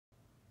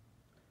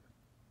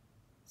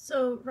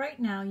So right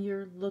now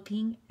you're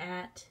looking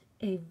at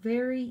a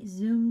very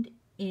zoomed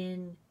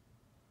in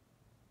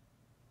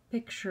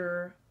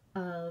picture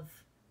of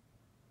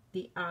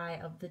the eye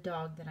of the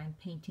dog that I'm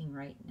painting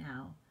right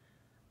now.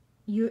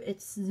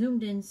 It's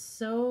zoomed in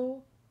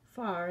so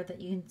far that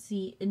you can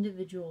see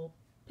individual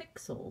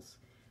pixels,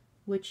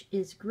 which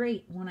is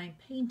great when I'm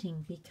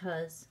painting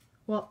because,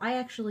 well, I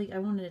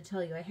wanted to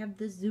tell you, I have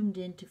this zoomed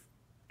in to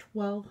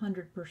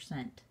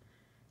 1200%.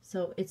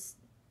 So it's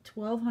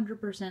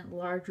 1200%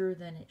 larger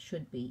than it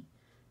should be.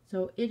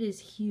 So it is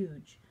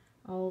huge.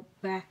 I'll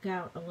back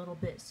out a little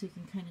bit so you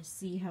can kind of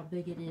see how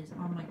big it is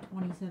on my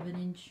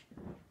 27-inch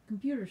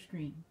computer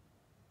screen.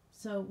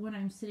 So when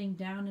I'm sitting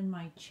down in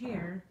my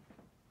chair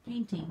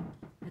painting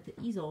at the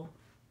easel,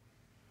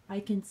 I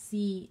can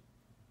see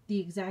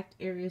the exact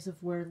areas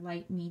of where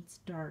light meets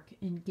dark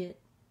and get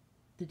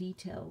the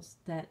details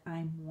that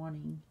I'm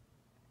wanting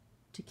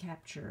to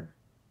capture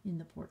in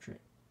the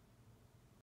portrait.